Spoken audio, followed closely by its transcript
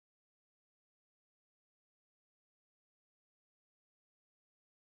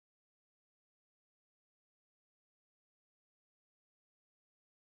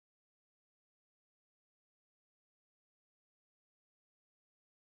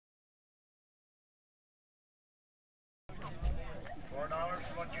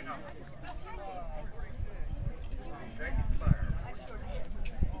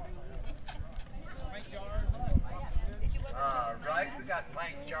Right, we got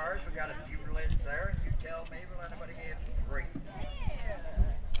plank jars, we got a few lids there, and you tell me, will anybody get 3?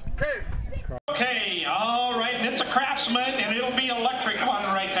 2. Okay, all right, and it's a Craftsman, and it'll be electric one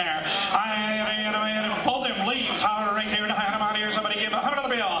right there. I pull them leaves out right there, and I'm out here. Somebody give $100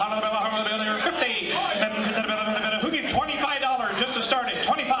 bill, $100 bill, $100 bill, here, 50, and who give $25 just to start it?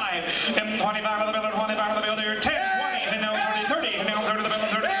 25, and 25 of the bill, and 25 of the bill, here, 10, 20, and now 30, 30, and now 30 of the bill, and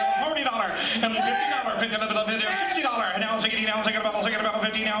 30, $40, and $50, $50 of the bill, $60, and now 60, now 60 about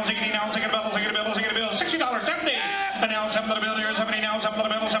 50, now 60, now 60 about 60 bill, $60, 70, and now 70 of the bill, here, 70, now 70 of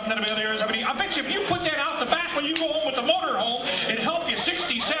the bill, 70 of the bill, here, 70. I bet you if you put that out the back when you go home with the motor home, it'd help you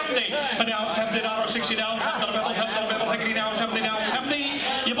 60, 70, and now $70, $60, 70 of the bill, 70 of the bill, 60, now 70, now 70.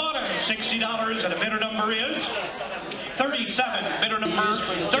 You bought it $60, and the bidder number is 37. Bidder number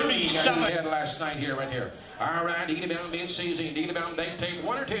 37. We had last night here, right here. All right, need a bit of bid seasoning, need a bit of bait, take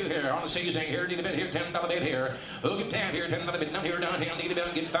 1 or 2 here on the seasoning here, need a bit here, $10 bid here. Who'll get 10 here, $10 bid down here, down here, need a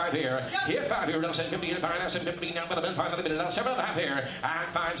bit, get 5 here. Here, 5 here, down 750, and 5, now 750, now $5 bid, down 7.5 here.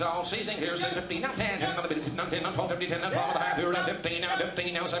 And 5's all seasoning here, 750, now 10, $10 bid, now 10, now 12.50, 10, now 12.5 here, now 15, now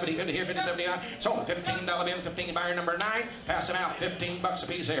 15, now 70, 50 here, 50, 70, so $15 bid, 15 buyer number 9, pass them out, $15 a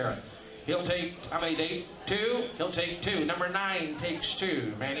piece here. He'll take, how many date? 2. He'll take 2. Number 9 takes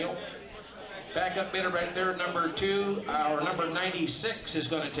 2. Manuel. Backup bidder right there, number 2. Or number 96 is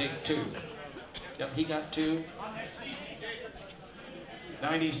going to take 2. Yep, he got 2.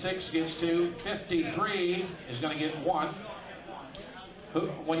 96 gets 2. 53 is going to get 1.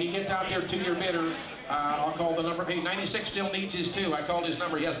 When you get out there to your bidder, I'll call the number. 96 still needs his 2. I called his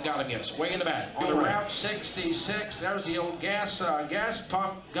number. He hasn't got him yet. It's way in the back. On the Route 66, there's the old gas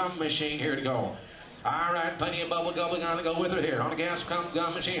pump gum machine here to go. All right, plenty of bubble gum gonna go with her here. On a gas pump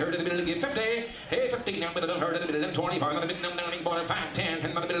gum machine, heard in the middle to get 50. Hey, 50, now, but I don't heard in the middle, 25, on the middle, now, 5, 10,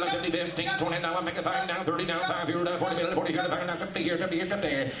 10, on the middle, 50, 15, 20, now, I'm making 5, now, 30, now, 5, here, 40, middle, 40, here, 5, now, 50, here, 50, here,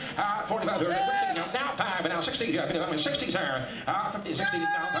 50. 45, here, 50, now, 5, now, 60, here, 50, 60, sir. 50, 60,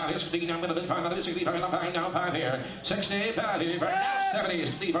 now, 5, 60, now, 5, now, 65, now, 5, now, 5, here. 65, here, now, 70,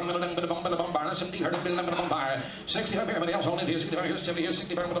 60, from the middle, the bomb, 70, here, the middle, the bomb, 65, here, everybody else holding here, 65, here, 70, here,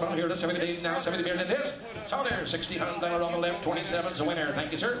 65, from the bomb, here, 70, now, 70, here, and it is. So there, $60 on the left, 27's the winner.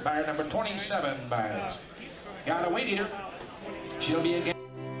 Thank you, sir. Buyer number 27 buys. Got a weight eater. She'll be again.